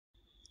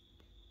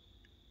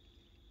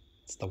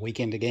It's the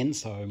weekend again,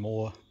 so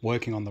more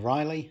working on the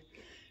Riley,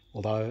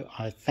 although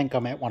I think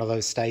I'm at one of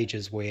those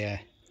stages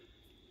where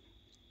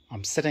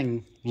I'm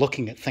sitting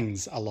looking at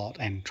things a lot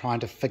and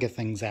trying to figure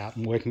things out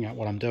and working out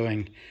what I'm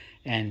doing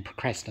and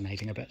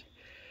procrastinating a bit.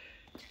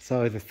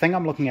 So the thing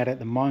I'm looking at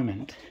the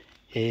moment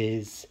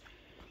is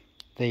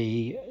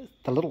the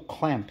little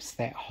clamps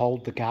that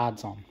hold the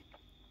guards on.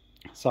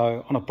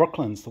 So on a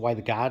Brooklands, the way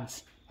the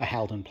guards are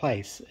held in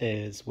place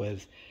is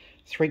with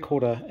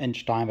 3/4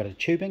 inch diameter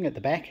tubing at the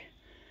back,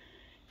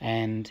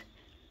 and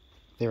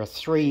there are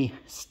 3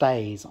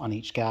 stays on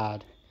each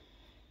guard,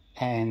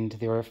 and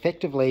there are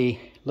effectively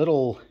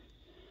little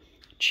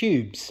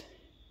tubes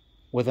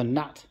with a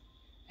nut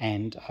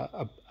and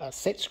a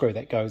set screw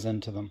that goes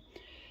into them,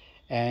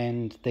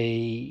 and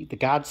the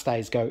guard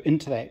stays go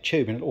into that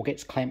tube and it all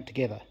gets clamped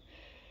together.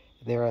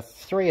 There are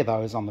 3 of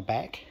those on the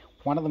back.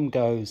 One of them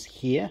goes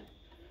here,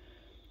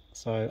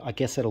 so I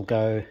guess it'll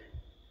go.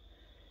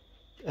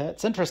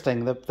 It's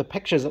interesting, the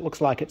pictures, it looks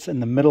like it's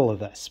in the middle of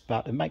this,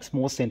 but it makes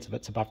more sense if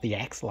it's above the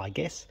axle, I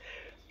guess.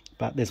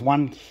 But there's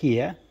one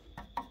here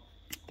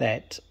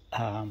that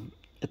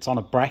it's on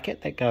a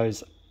bracket that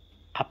goes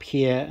up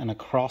here and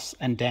across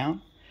and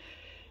down.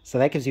 So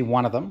that gives you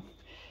one of them.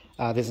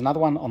 There's another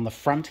one on the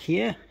front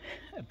here,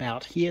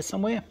 about here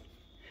somewhere.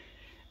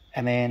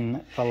 And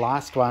then the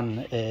last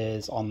one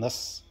is on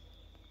this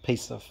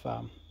piece of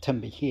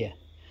timber here.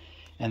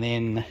 And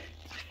then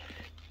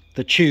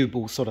the tube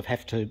will sort of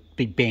have to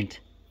be bent,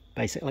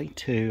 basically,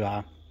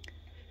 to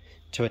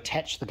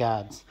attach the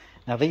guards.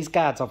 Now these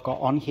guards I've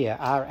got on here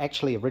are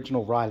actually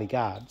original Riley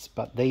guards,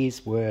 but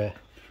these were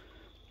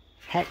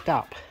hacked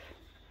up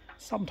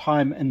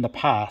sometime in the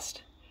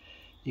past.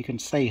 You can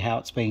see how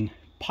it's been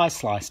pie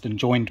sliced and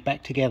joined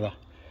back together.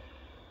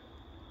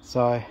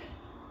 So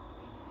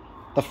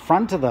the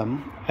front of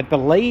them, I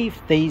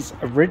believe these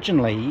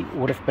originally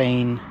would have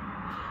been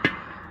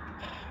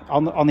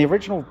on the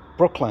original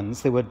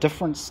Brooklands. There were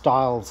different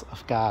styles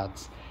of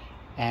guards,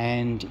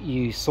 and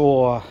you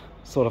saw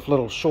sort of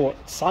little short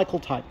cycle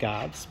type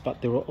guards,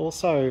 but there were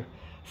also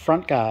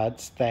front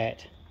guards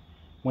that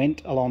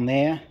went along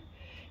there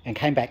and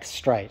came back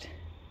straight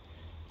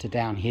to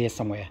down here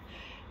somewhere,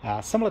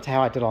 similar to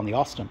how I did on the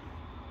Austin.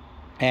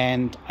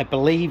 And I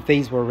believe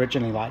these were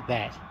originally like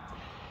that.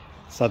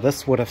 So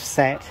this would have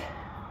sat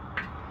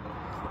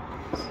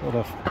sort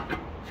of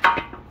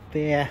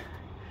there.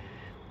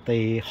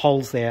 The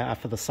holes there are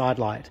for the side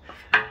light,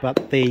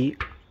 but the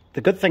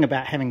good thing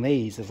about having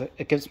these is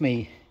it gives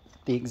me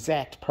the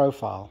exact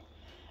profile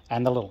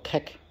and the little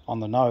kick on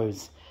the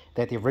nose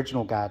that the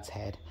original guards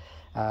had.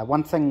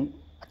 One thing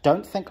I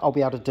don't think I'll be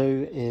able to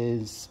do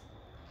is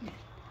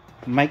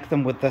make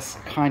them with this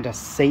kind of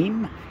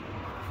seam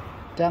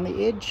down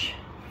the edge.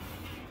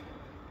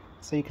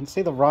 So you can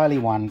see the Riley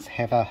ones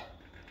have a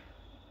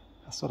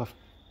sort of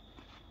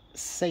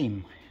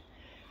seam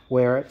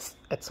where it's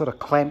sort of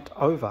clamped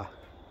over.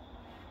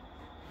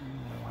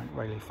 I won't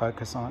really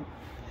focus on it.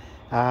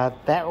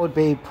 That would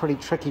be pretty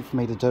tricky for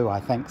me to do,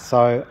 I think.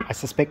 So I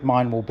suspect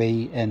mine will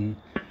be in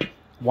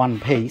one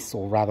piece,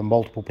 or rather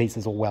multiple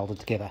pieces, all welded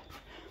together,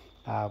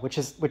 which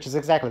is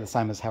exactly the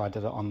same as how I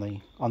did it on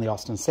the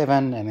Austin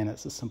 7, and then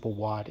it's a simple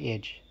wide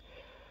edge.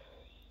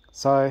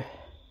 So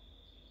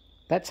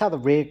that's how the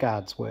rear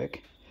guards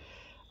work.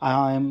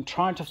 I'm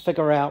trying to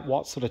figure out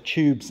what sort of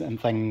tubes and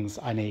things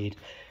I need.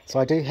 So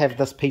I do have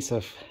this piece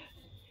of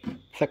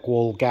thick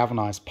wall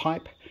galvanized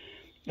pipe.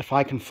 If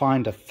I can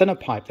find a thinner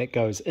pipe that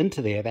goes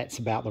into there, that's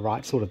about the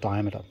right sort of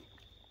diameter.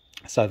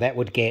 So that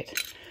would get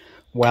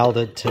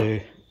welded to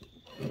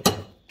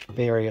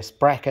various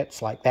brackets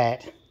like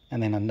that,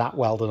 and then a nut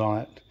welded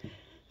on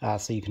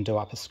it, so you can do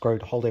up a screw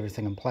to hold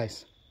everything in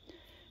place.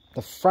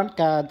 The front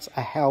guards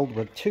are held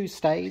with 2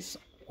 stays.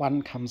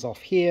 One comes off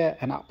here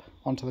and up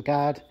onto the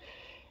guard,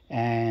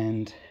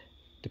 and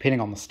depending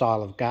on the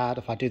style of guard,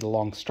 if I do the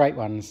long straight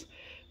ones,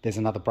 there's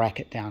another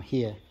bracket down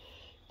here.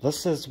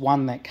 This is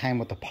one that came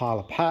with the pile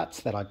of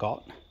parts that I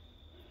got,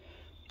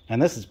 and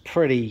this is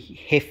pretty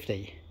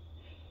hefty.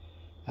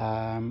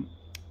 I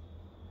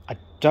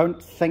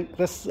don't think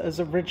this is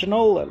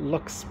original. It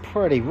looks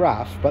pretty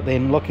rough, but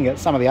then looking at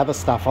some of the other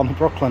stuff on the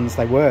Brooklands,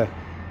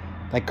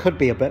 they could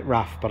be a bit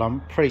rough, but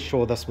I'm pretty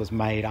sure this was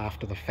made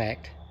after the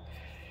fact.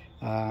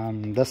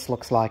 This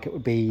looks like it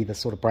would be the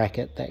sort of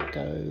bracket that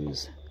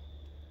goes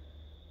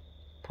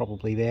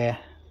probably there,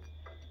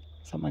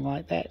 something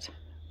like that,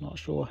 not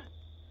sure.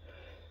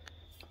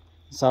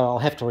 So I'll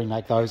have to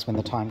remake those when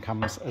the time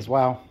comes as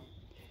well.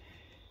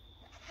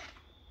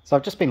 So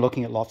I've just been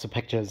looking at lots of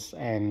pictures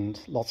and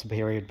lots of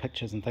period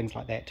pictures and things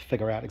like that to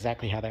figure out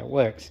exactly how that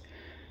works.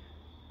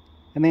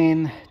 And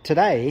then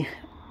today,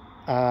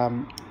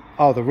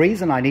 the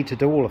reason I need to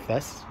do all of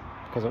this,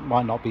 because it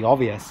might not be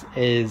obvious,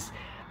 is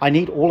I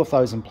need all of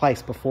those in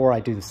place before I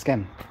do the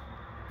skin.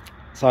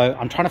 So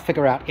I'm trying to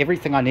figure out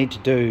everything I need to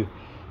do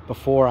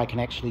before I can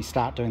actually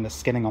start doing the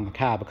skinning on the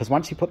car, because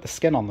once you put the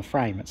skin on the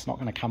frame, it's not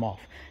going to come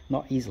off,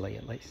 not easily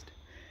at least.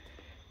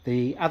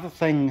 The other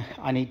thing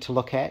I need to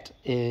look at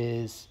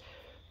is,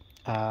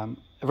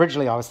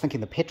 originally I was thinking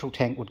the petrol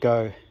tank would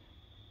go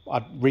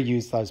I'd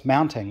reuse those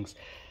mountings.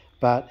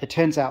 But it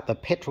turns out the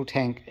petrol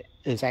tank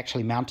is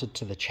actually mounted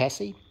to the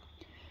chassis.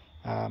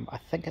 I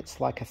think it's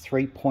like a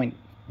 3-point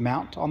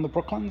mount on the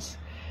Brooklands.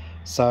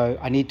 So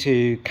I need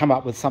to come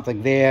up with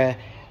something there.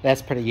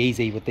 That's pretty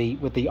easy with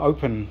the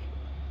open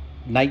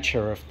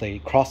nature of the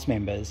cross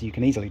members. You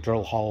can easily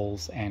drill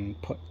holes and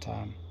put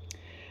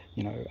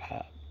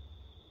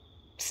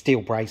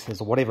steel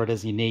braces or whatever it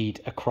is you need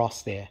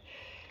across there.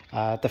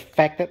 The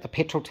fact that the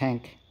petrol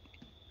tank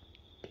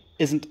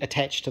isn't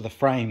attached to the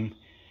frame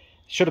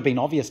should have been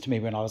obvious to me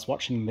when I was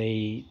watching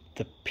the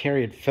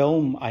period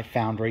film I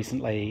found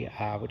recently,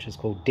 which is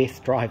called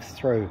Death Drives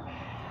Through,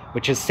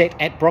 which is set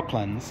at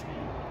Brooklands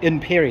in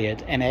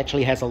period and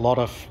actually has a lot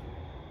of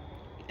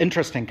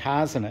interesting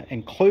cars in it,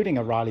 including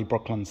a Riley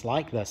Brooklands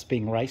like this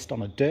being raced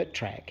on a dirt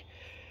track,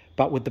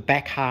 but with the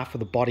back half of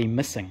the body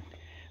missing.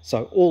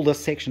 So all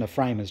this section of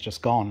frame is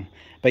just gone,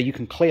 but you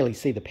can clearly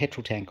see the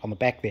petrol tank on the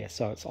back there,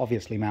 so it's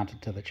obviously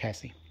mounted to the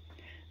chassis.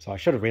 So I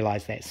should have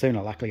realised that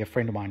sooner. Luckily a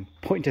friend of mine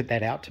pointed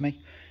that out to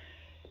me.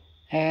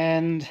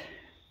 And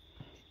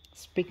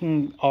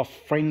speaking of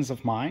friends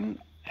of mine,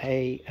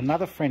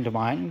 another friend of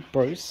mine,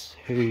 Bruce,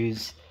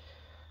 who's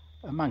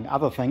among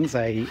other things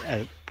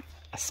a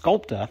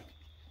sculptor,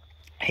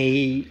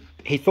 he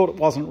thought it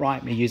wasn't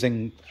right me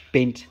using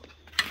bent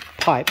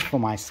pipe for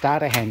my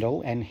starter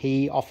handle, and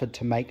he offered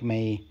to make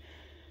me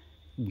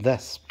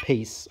this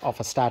piece off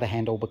a starter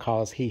handle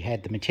because he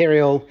had the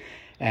material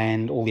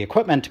and all the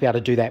equipment to be able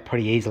to do that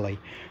pretty easily.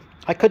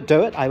 I could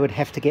do it. I would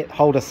have to get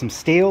hold of some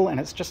steel, and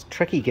it's just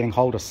tricky getting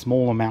hold of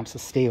small amounts of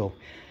steel.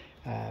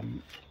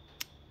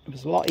 It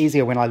was a lot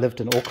easier when I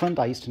lived in Auckland.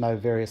 I used to know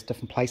various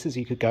different places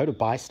you could go to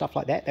buy stuff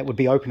like that. That would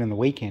be open in the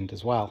weekend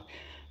as well.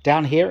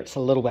 Down here it's a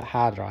little bit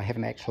harder. I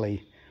haven't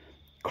actually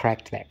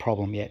cracked that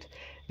problem yet.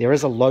 There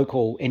is a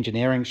local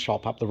engineering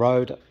shop up the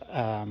road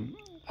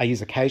I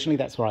use occasionally.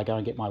 That's where I go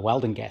and get my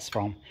welding gas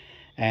from,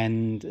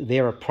 and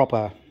they're a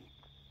proper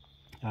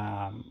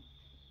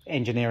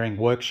engineering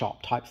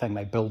workshop type thing.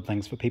 They build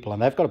things for people,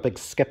 and they've got a big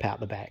skip out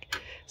the back.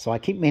 So I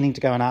keep meaning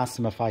to go and ask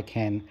them if I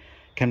can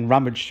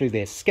rummage through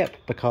their skip,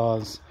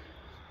 because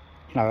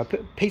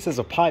pieces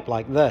of pipe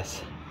like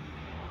this,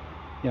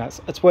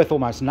 it's worth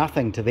almost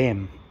nothing to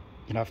them,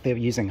 if they're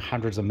using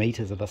hundreds of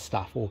meters of this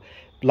stuff, or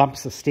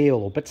lumps of steel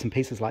or bits and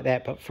pieces like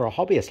that. But for a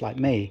hobbyist like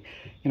me,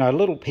 a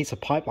little piece of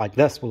pipe like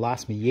this will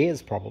last me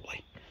years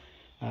probably.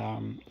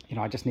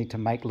 I just need to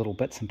make little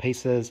bits and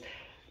pieces.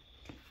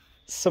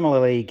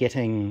 Similarly,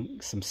 getting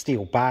some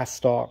steel bar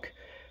stock,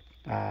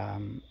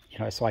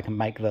 so I can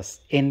make this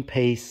end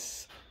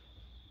piece,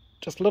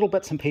 just little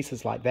bits and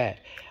pieces like that.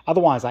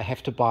 Otherwise I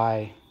have to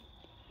buy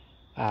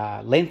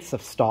lengths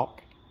of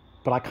stock,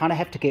 but I kind of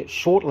have to get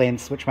short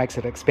lengths, which makes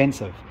it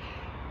expensive.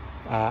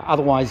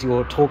 Otherwise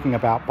you're talking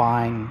about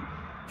buying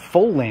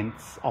full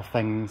lengths of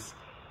things,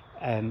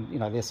 and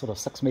they're sort of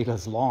 6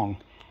 meters long,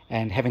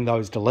 and having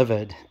those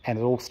delivered, and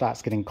it all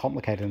starts getting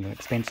complicated and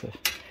expensive.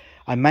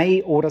 I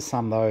may order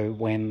some though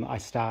when I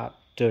start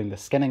doing the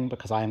skinning,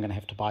 because I am going to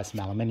have to buy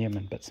some aluminium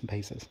and bits and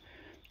pieces.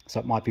 So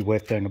it might be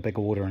worth doing a big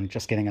order and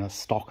just getting in a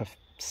stock of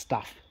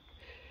stuff.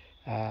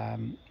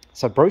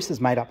 So Bruce has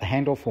made up the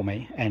handle for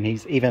me, and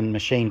he's even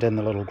machined in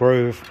the little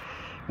groove.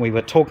 We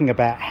were talking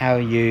about how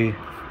you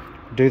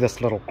do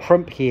this little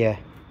crimp here,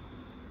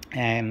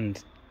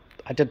 and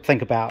I did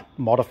think about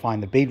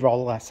modifying the bead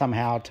roller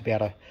somehow to be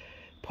able to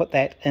put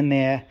that in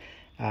there.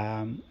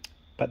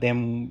 But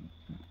then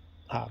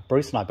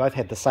Bruce and I both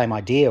had the same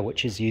idea,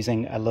 which is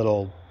using a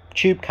little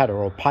tube cutter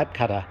or pipe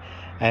cutter.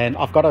 And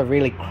I've got a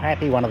really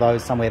crappy one of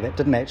those somewhere that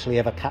didn't actually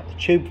ever cut the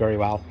tube very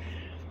well.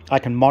 I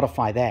can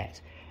modify that,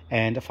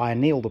 and if I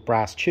anneal the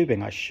brass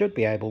tubing, I should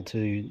be able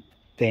to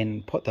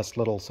then put this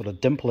little sort of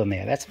dimple in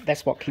there.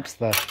 That's what keeps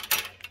the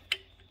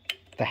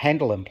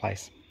handle in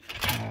place,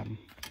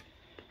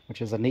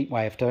 which is a neat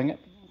way of doing it.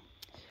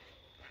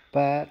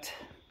 But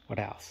what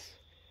else?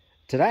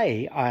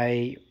 Today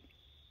I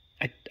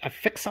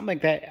fixed something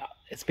that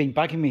it's been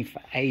bugging me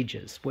for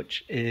ages,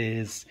 which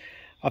is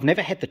I've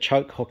never had the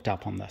choke hooked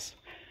up on this.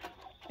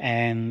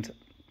 And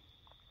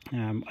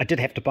I did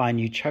have to buy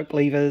new choke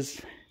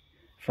levers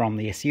from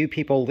the SU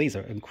people. These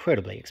are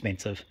incredibly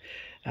expensive.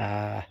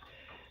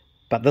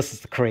 But this is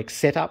the correct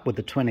setup with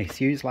the twin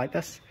SUs like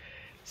this.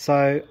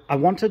 So I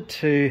wanted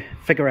to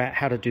figure out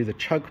how to do the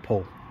choke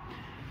pull.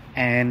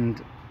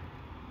 And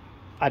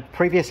I'd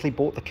previously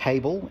bought the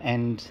cable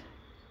and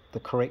the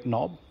correct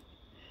knob.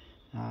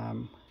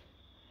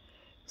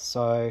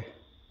 So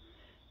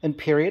in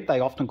period,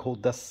 they often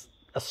called this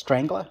a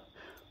strangler.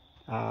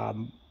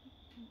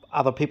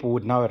 Other people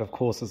would know it, of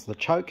course, as the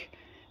choke,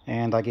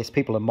 and I guess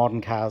people in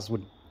modern cars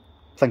would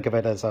think of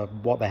it as a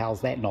what the hell's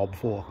that knob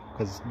for,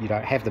 because you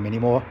don't have them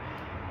anymore.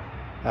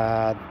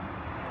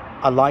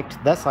 I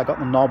liked this. I got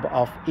the knob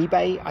off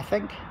eBay, I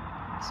think,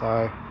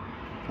 so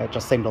it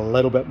just seemed a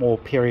little bit more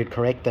period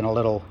correct than a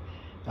little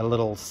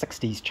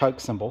 60s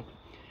choke symbol.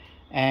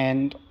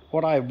 And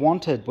what I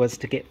wanted was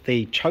to get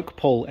the choke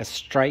pull as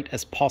straight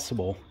as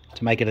possible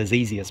to make it as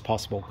easy as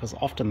possible, because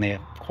often they're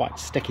quite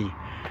sticky.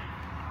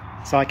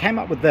 So I came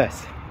up with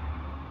this.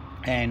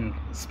 and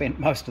spent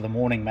most of the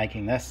morning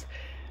making this.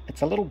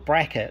 It's a little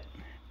bracket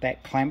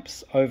that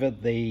clamps over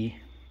the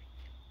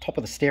top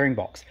of the steering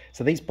box.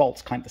 So these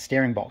bolts clamp the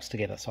steering box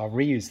together, so I'll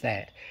reuse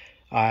that.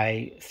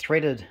 I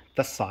threaded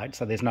this side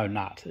so there's no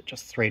nut, it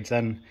just threads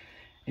in,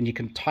 and you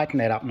can tighten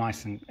that up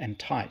nice and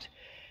tight.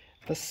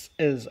 This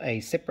is a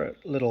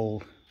separate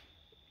little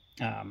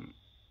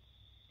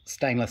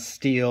stainless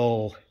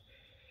steel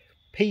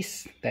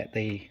piece that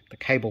the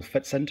cable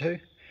fits into,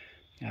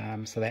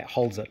 so that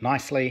holds it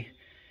nicely.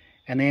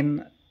 And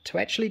then to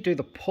actually do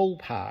the pull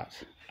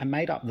part, I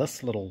made up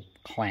this little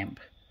clamp,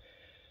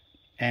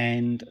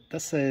 and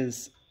this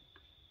is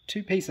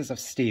 2 pieces of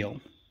steel.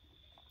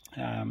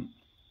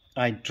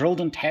 I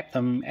drilled and tapped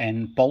them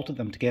and bolted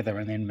them together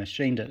and then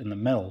machined it in the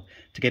mill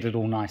to get it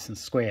all nice and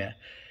square.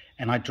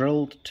 And I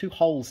drilled 2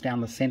 holes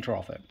down the center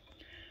of it,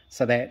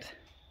 so that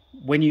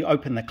when you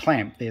open the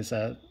clamp there's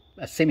a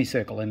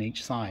semicircle in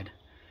each side,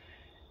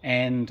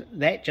 and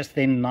that just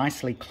then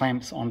nicely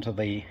clamps onto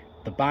the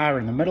bar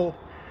in the middle.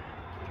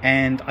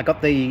 And I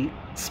got the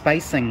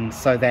spacing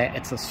so that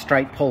it's a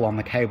straight pull on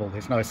the cable,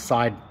 there's no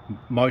side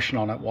motion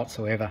on it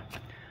whatsoever,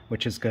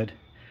 which is good.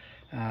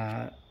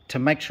 To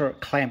make sure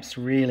it clamps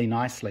really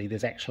nicely,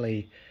 there's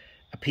actually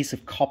a piece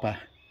of copper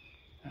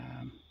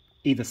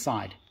either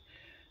side.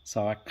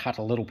 So I cut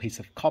a little piece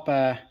of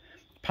copper,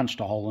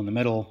 punched a hole in the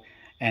middle,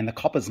 and the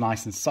copper's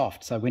nice and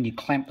soft, so when you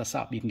clamp this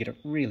up you can get it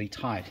really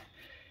tight.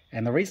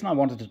 And the reason I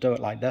wanted to do it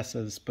like this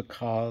is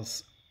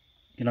because,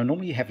 you know,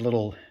 normally you have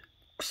little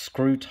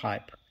screw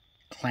type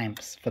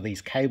clamps for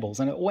these cables,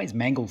 and it always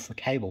mangles the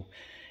cable.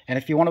 And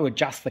if you want to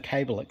adjust the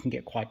cable, it can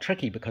get quite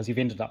tricky because you've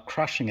ended up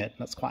crushing it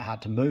and it's quite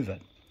hard to move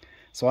it.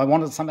 So I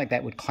wanted something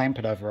that would clamp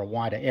it over a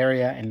wider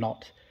area and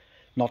not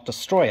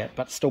destroy it,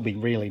 but still be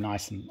really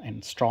nice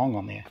and strong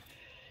on there.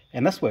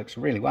 And this works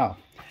really well.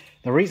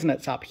 The reason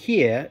it's up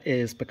here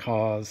is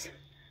because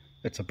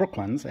it's a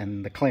Brooklands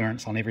and the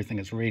clearance on everything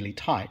is really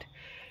tight.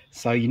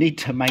 So you need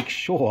to make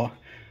sure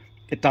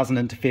it doesn't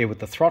interfere with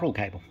the throttle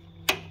cable,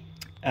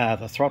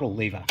 the throttle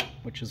lever,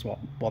 which is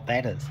what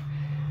that is.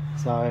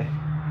 So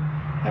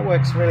that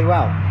works really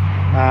well.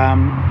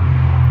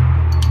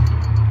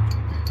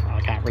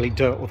 I can't really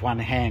do it with one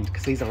hand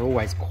because these are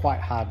always quite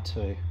hard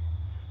to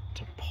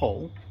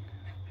pull.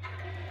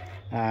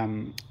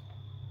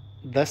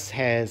 This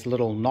has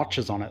little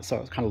notches on it, so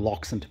it kind of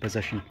locks into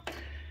position.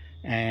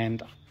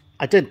 And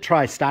I did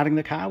try starting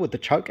the car with the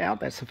choke out.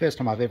 That's the first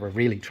time I've ever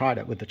really tried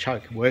it with the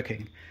choke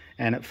working,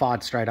 and it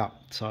fired straight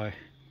up, so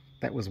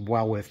that was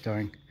well worth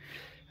doing.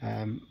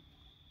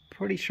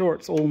 Pretty sure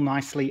it's all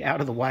nicely out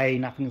of the way,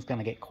 nothing's going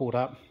to get caught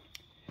up,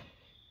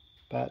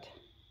 but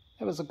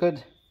it was a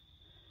good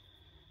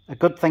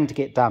thing to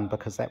get done,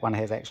 because that one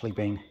has actually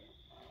been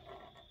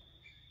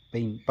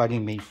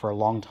bugging me for a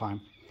long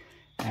time.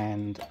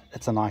 And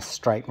it's a nice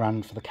straight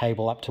run for the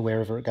cable up to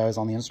wherever it goes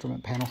on the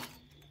instrument panel.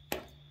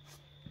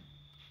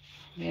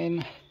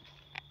 And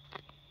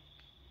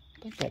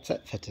I think that's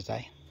it for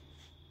today.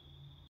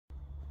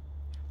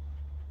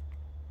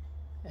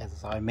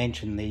 As I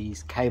mentioned,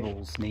 these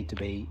cables need to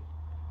be,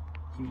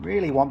 you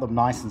really want them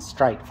nice and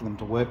straight for them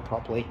to work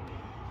properly.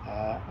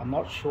 I'm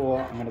not sure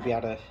I'm going to be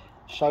able to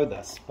show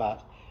this,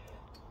 but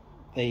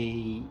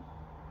the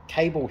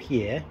cable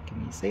here,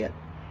 can you see it?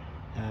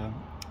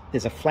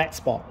 There's a flat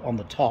spot on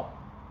the top,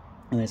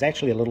 and there's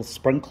actually a little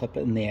spring clip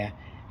in there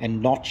and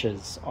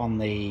notches on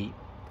the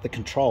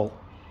control,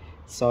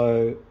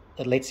 so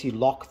it lets you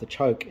lock the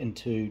choke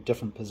into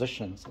different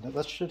positions. And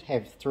this should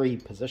have 3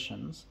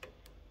 positions.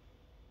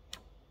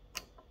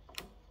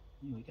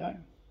 Here we go.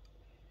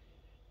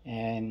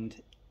 And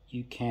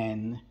you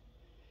can,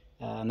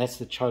 and that's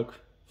the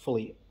choke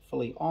fully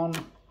on,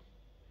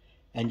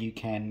 and you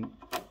can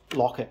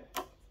lock it.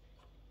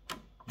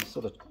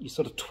 You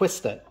sort of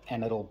twist it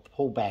and it'll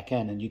pull back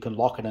in, and you can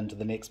lock it into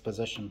the next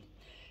position.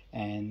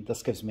 And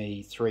this gives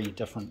me 3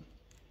 different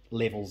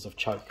levels of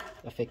choke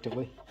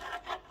effectively.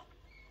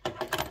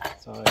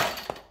 So,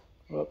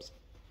 whoops.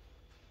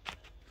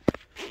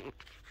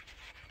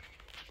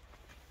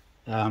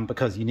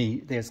 Because you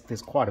need, there's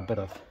quite a bit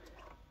of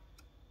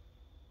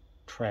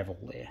travel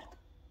there.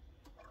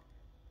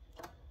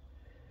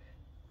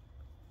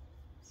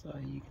 So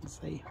you can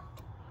see.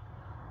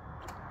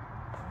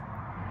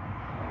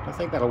 I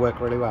think that'll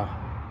work really well.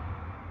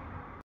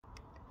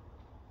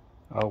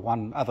 Oh,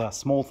 one other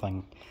small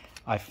thing.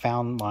 I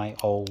found my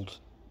old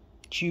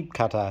tube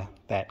cutter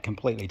that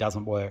completely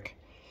doesn't work,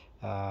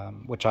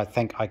 which I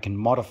think I can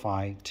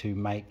modify to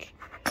make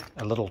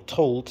a little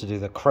tool to do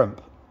the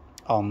crimp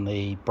on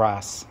the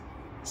brass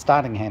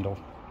starting handle,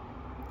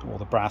 or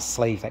the brass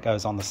sleeve that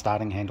goes on the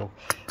starting handle.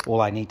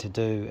 All I need to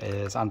do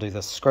is undo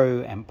the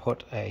screw and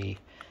put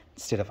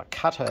instead of a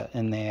cutter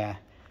in there,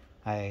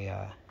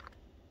 a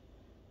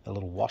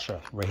little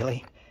washer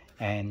really,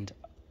 and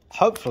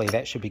hopefully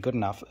that should be good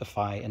enough if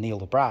I anneal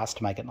the brass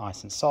to make it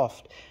nice and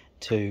soft,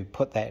 to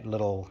put that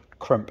little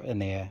crimp in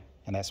there,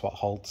 and that's what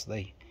holds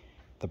the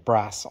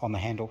brass on the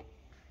handle.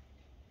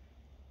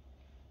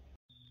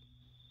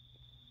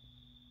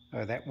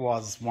 Oh, that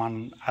was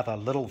one other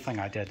little thing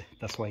I did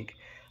this week.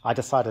 I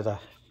decided to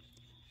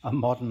a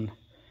modern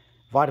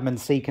vitamin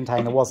C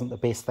container wasn't the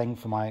best thing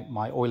for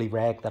my oily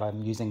rag that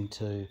I'm using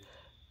to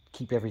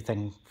keep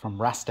everything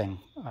from rusting.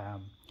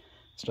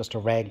 It's just a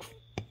rag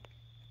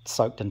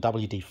soaked in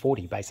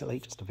WD-40 basically,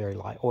 just a very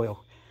light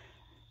oil.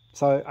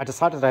 So I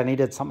decided I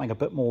needed something a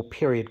bit more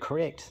period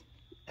correct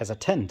as a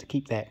tin to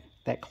keep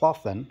that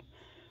cloth in,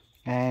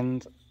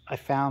 and I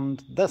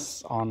found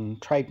this on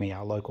Trade Me,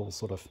 our local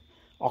sort of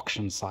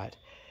auction site.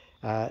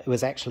 It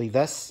was actually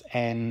this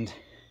and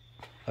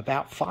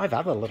about 5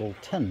 other little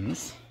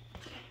tins,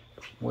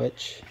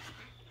 which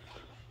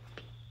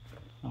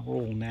are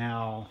all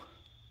now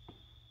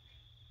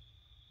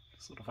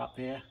sort of up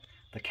there.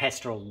 The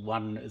Castrol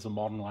one is a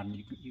modern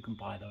one, you can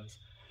buy those.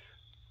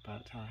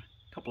 But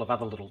a couple of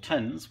other little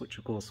tins, which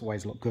of course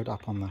always look good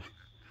up on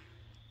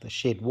the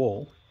shed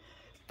wall.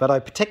 But I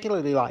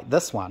particularly like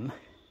this one,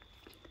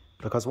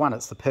 because one,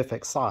 it's the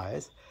perfect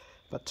size,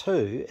 but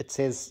two, it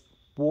says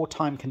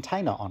wartime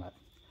container on it.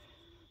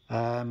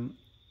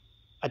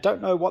 I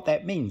don't know what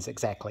that means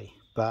exactly,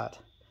 but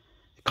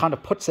it kind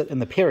of puts it in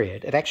the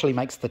period. It actually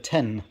makes the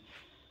tin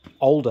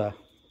older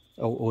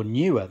or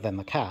newer than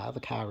the car. The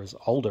car is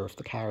older if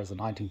the car is a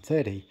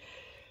 1930.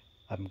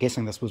 I'm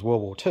guessing this was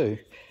World War II,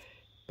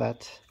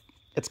 but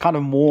it's kind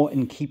of more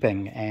in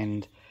keeping.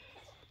 And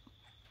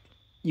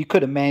you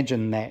could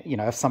imagine that, you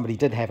know, if somebody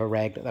did have a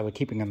rag that they were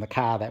keeping in the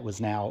car that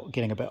was now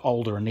getting a bit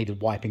older and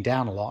needed wiping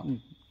down a lot,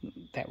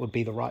 that would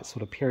be the right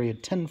sort of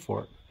period tin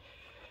for it.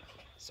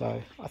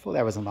 So I thought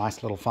that was a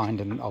nice little find,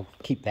 and I'll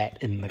keep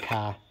that in the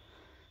car.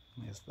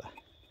 There's the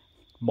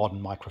modern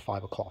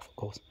microfiber cloth, of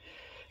course.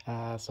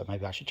 So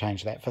maybe I should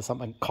change that for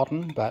something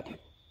cotton, but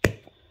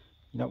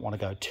you don't want to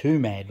go too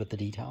mad with the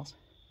details.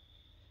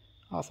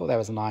 I thought that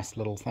was a nice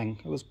little thing.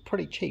 It was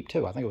pretty cheap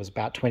too. I think it was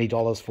about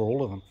 $20 for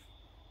all of them.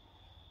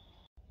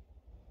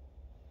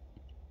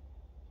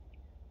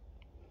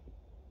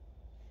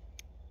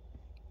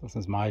 This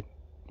is my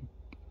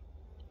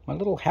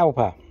little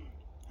helper,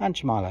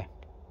 aren't you, Milo?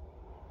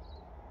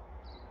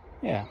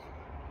 Yeah,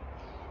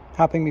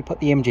 helping me put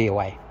the MG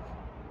away.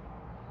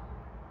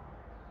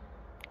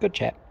 Good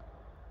chap.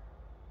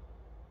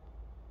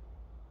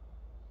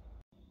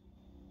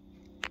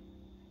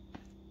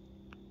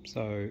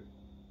 So,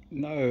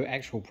 no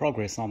actual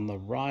progress on the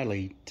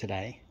Riley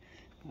today.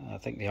 I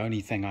think the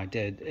only thing I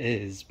did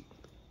is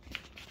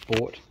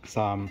bought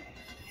some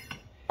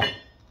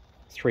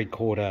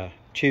 3/4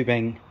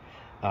 tubing,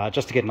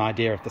 just to get an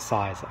idea of the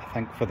size. I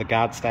think for the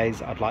guard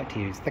stays I'd like to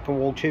use thicker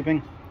wall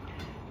tubing,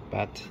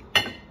 but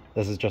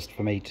this is just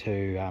for me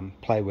to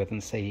play with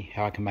and see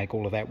how I can make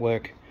all of that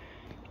work.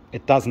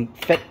 It doesn't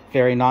fit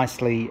very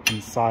nicely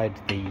inside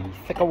the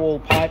thicker wall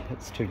pipe,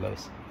 it's too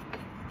loose.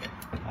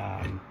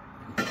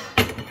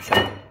 So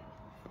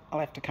I'll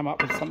have to come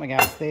up with something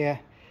else there.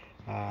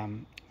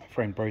 My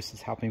friend Bruce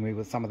is helping me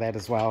with some of that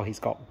as well. He's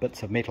got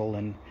bits of metal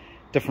and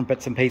different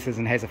bits and pieces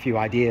and has a few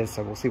ideas,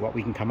 so we'll see what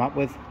we can come up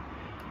with.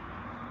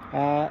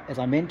 As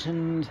I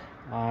mentioned,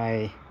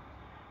 I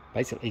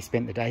basically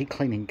spent the day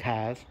cleaning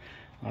cars.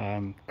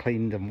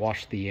 Cleaned and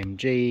washed the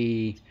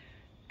MG,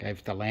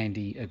 gave the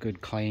Landy a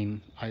good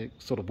clean. I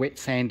sort of wet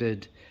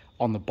sanded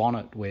on the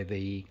bonnet where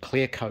the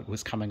clear coat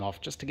was coming off,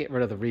 just to get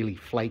rid of the really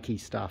flaky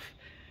stuff.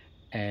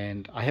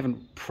 And I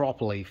haven't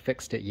properly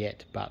fixed it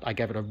yet, but I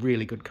gave it a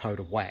really good coat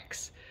of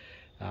wax,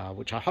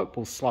 which I hope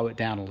will slow it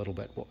down a little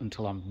bit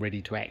until I'm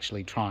ready to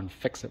actually try and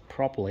fix it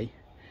properly.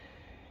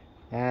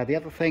 The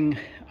other thing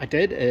I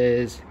did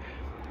is,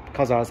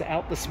 because I was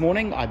out this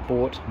morning, I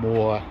bought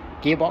more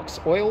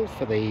gearbox oil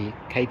for the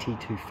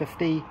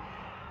KT250.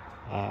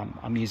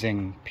 I'm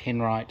using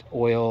Penrite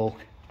oil.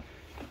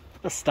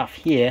 This stuff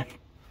here,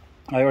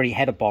 I already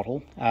had a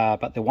bottle,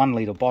 but they're 1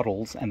 litre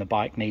bottles and the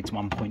bike needs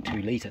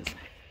 1.2 litres.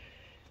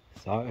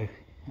 So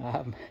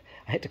I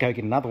had to go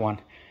get another one.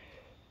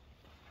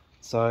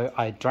 So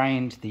I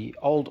drained the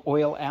old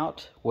oil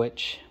out,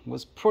 which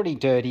was pretty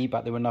dirty,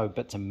 but there were no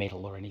bits of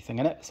metal or anything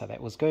in it, so that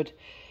was good.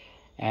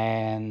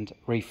 And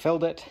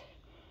refilled it.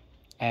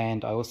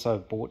 And I also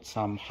bought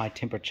some high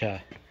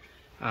temperature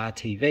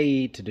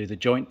RTV to do the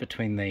joint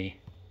between the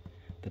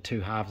two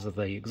halves of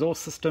the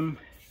exhaust system.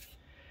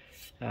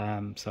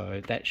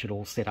 So that should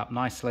all set up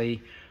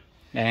nicely.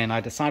 And I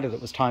decided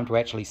it was time to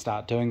actually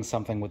start doing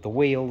something with the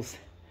wheels.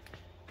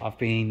 I've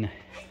been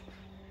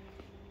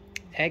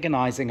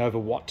agonizing over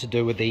what to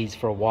do with these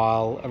for a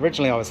while.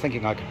 Originally I was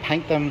thinking I could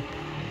paint them,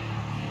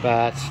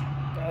 but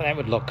that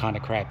would look kind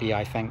of crappy,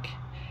 I think.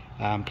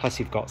 Plus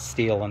you've got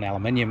steel and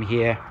aluminium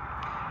here.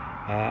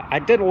 I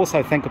did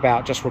also think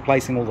about just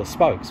replacing all the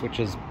spokes, which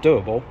is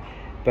doable,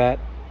 but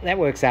that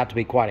works out to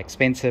be quite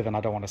expensive and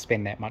I don't want to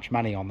spend that much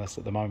money on this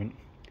at the moment.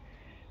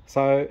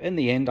 So in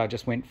the end I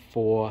just went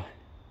for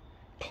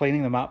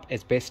cleaning them up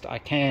as best I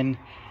can.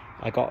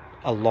 I got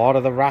a lot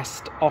of the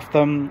rust off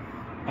them,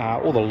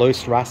 all the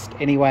loose rust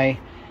anyway,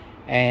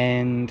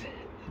 and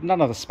none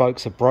of the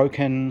spokes are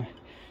broken.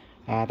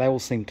 They all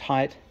seem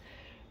tight.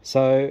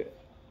 So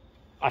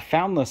I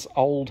found this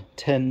old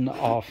tin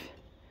of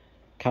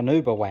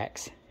carnauba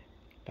wax,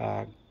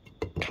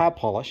 car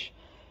polish.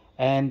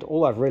 And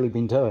all I've really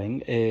been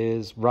doing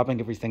is rubbing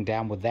everything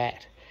down with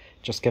that,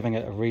 just giving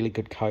it a really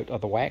good coat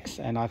of the wax,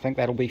 and I think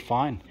that'll be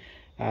fine.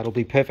 It'll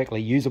be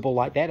perfectly usable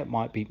like that. It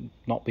might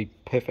not be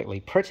perfectly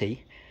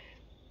pretty,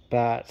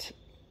 but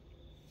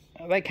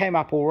they came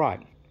up all right.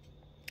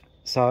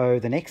 So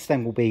the next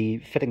thing will be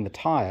fitting the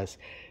tyres,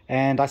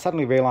 and I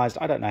suddenly realised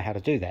I don't know how to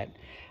do that.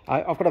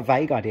 I've got a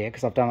vague idea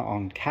because I've done it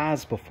on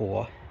cars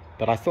before,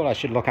 but I thought I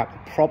should look up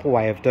the proper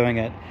way of doing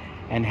it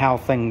and how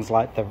things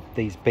like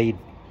these bead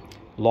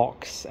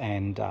locks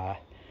and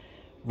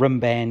rim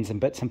bands and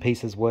bits and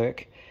pieces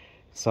work.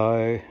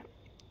 So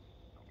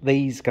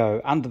these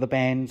go under the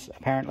bands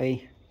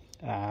apparently,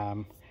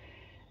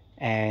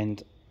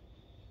 and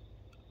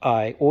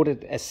I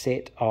ordered a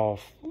set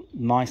of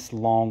nice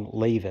long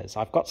levers.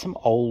 I've got some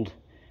old,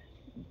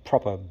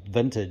 proper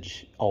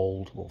vintage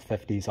old, or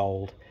 50s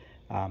old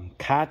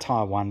car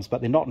tyre ones,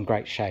 but they're not in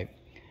great shape.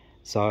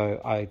 So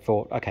I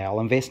thought, okay, I'll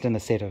invest in a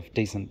set of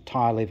decent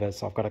tyre levers.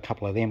 So I've got a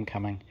couple of them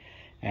coming,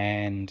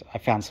 and I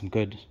found some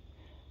good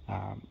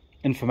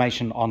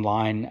information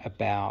online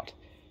about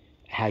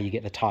how you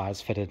get the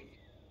tyres fitted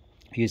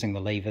using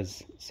the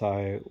levers.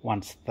 So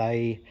once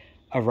they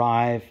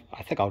arrive,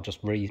 I think I'll just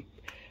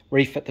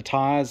refit the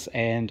tyres,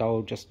 and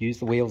I'll just use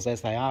the wheels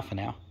as they are for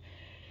now.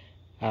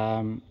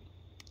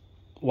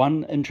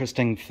 One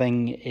interesting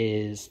thing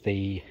is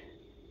the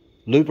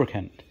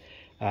lubricant.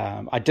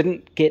 I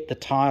didn't get the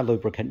tyre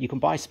lubricant. You can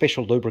buy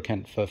special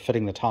lubricant for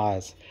fitting the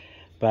tyres,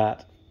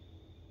 but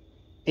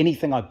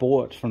anything I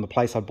bought from the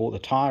place I bought the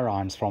tyre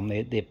irons from,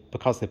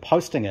 because they're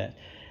posting it,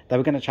 they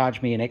were going to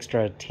charge me an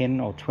extra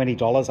 $10 or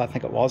 $20, I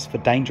think it was, for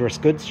dangerous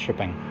goods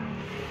shipping.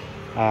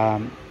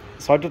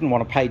 So I didn't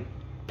want to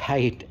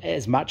pay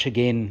as much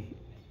again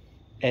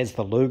as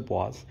the lube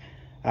was.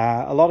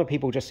 A lot of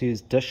people just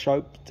use dish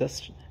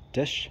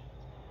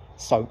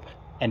soap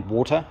and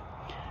water.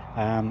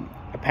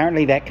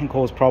 Apparently that can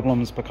cause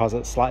problems because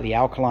it's slightly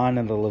alkaline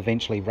and it'll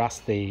eventually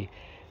rust the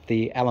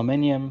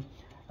aluminium.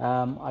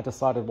 I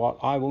decided what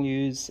I will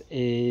use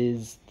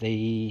is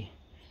if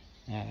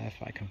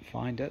I can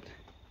find it,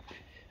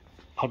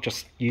 I'll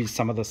just use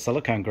some of the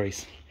silicone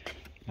grease,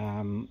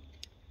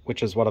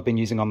 which is what I've been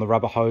using on the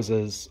rubber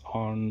hoses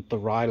on the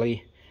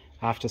Riley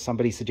after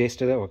somebody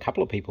suggested it, or a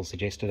couple of people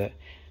suggested it.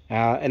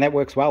 And that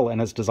works well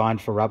and is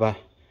designed for rubber,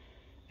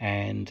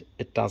 and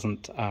it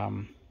doesn't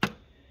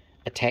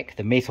attack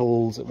the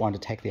metals, it won't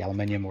attack the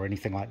aluminium or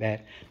anything like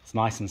that. It's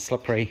nice and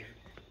slippery.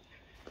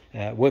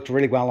 Worked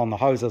really well on the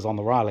hoses on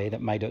the Riley.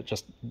 That made it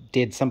just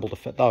dead simple to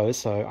fit those,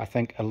 so I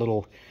think a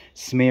little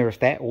smear of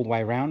that all the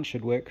way around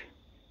should work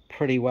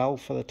pretty well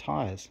for the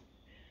tyres.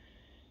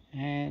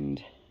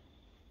 And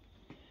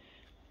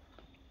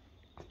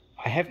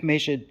I have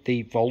measured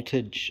the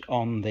voltage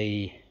on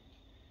the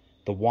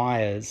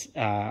wires.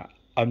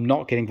 I'm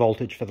not getting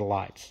voltage for the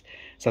lights.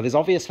 So there's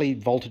obviously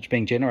voltage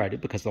being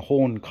generated because the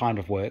horn kind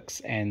of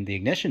works and the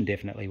ignition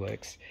definitely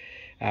works.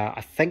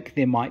 I think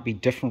there might be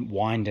different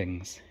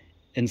windings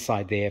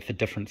inside there for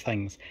different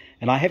things.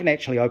 And I haven't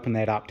actually opened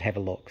that up to have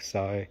a look.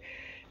 So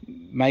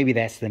maybe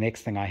that's the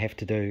next thing I have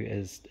to do,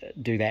 is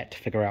do that to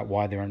figure out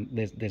why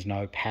there's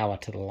no power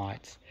to the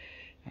lights.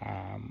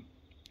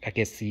 I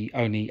guess the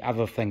only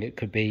other thing it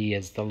could be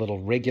is the little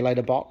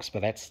regulator box,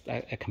 but that's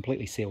a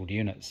completely sealed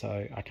unit,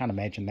 so I can't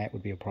imagine that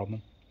would be a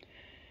problem.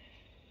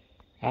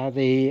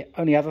 The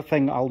only other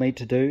thing I'll need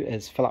to do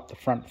is fill up the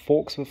front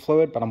forks with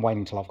fluid, but I'm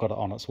waiting till I've got it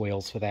on its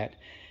wheels for that.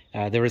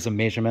 There is a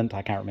measurement,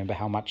 I can't remember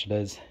how much it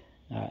is.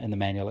 In the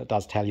manual it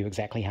does tell you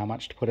exactly how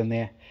much to put in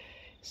there,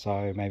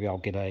 so maybe I'll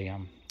get a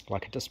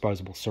like a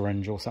disposable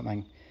syringe or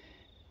something,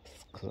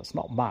 because it's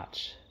not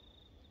much.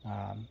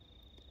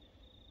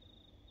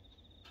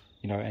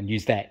 You know, and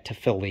use that to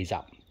fill these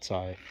up.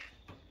 So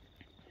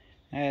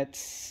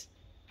that's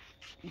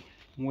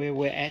where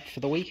we're at for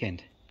the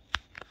weekend.